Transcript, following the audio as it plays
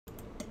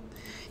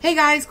Hey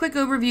guys, quick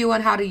overview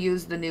on how to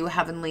use the new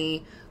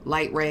Heavenly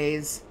Light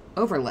Rays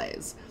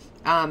overlays.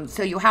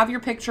 So you'll have your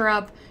picture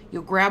up,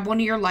 you'll grab one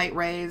of your light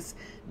rays.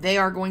 They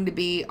are going to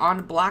be on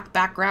a black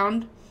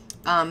background.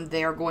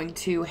 They are going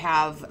to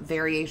have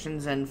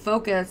variations in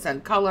focus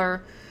and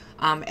color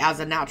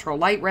as a natural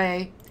light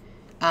ray.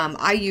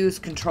 I use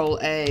Control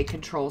A,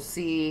 Control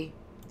C,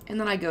 and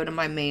then I go to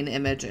my main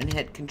image and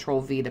hit Control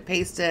V to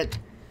paste it,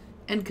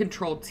 and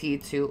Control T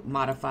to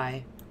modify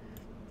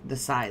the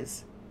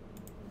size.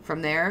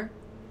 From there,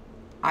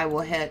 I will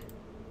hit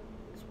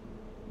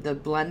the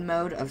blend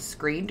mode of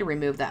screen to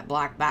remove that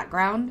black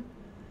background.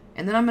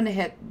 And then I'm going to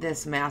hit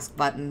this mask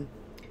button.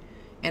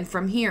 And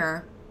from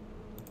here,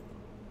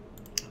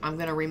 I'm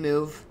going to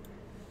remove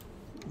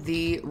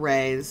the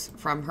rays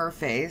from her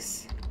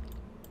face.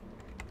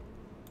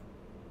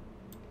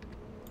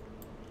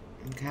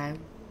 Okay.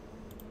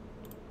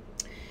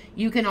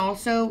 You can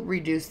also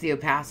reduce the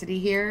opacity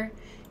here.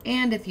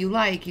 And if you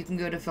like, you can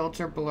go to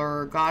Filter,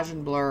 Blur,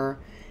 Gaussian Blur,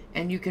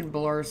 and you can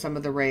blur some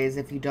of the rays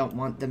if you don't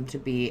want them to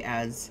be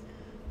as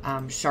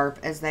sharp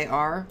as they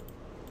are.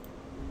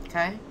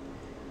 Okay.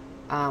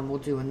 We'll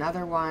do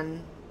another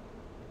one.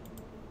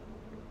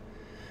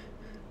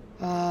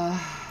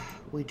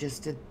 We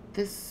just did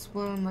this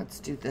one.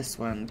 Let's do this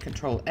one.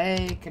 Control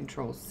A,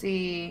 Control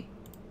C,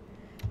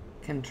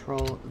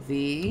 Control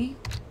V,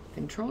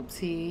 Control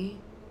T.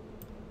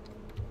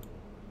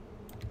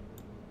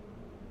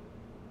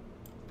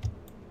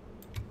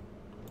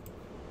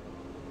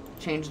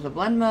 Change the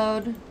blend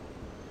mode.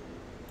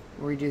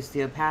 Reduce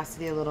the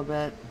opacity a little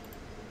bit.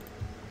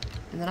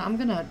 And then I'm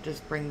gonna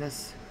just bring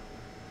this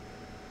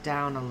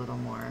down a little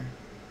more.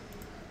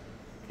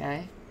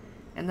 Okay.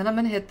 And then I'm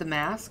gonna hit the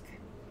mask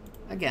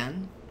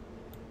again.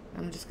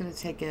 I'm just gonna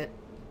take it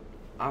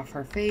off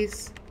her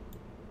face.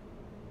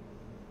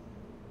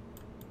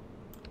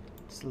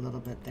 Just a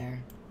little bit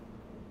there.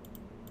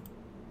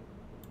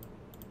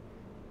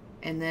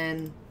 And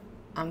then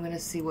I'm gonna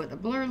see what the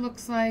blur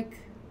looks like.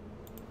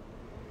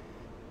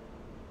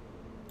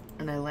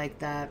 And I like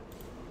that.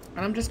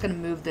 And I'm just going to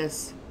move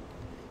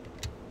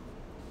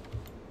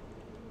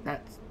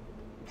that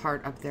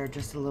part up there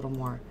just a little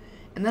more.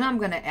 And then I'm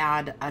going to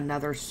add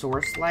another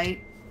source light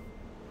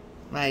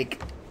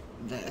like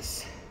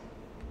this.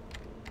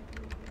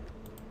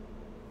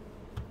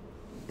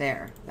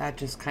 There. That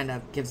just kind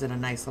of gives it a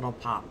nice little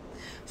pop.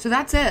 So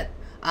that's it.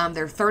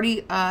 There are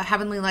 30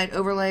 Heavenly Light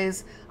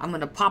overlays. I'm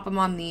going to pop them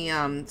on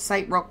the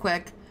site real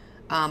quick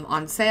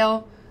on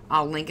sale.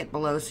 I'll link it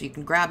below so you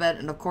can grab it.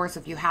 And of course,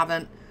 if you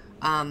haven't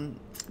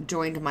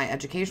joined my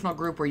educational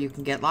group where you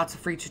can get lots of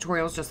free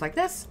tutorials just like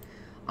this,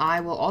 I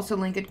will also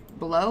link it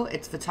below.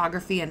 It's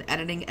Photography and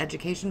Editing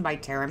Education by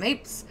Tara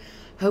Mapes.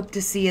 Hope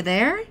to see you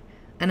there.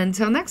 And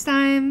until next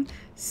time,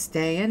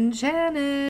 stay enchanted.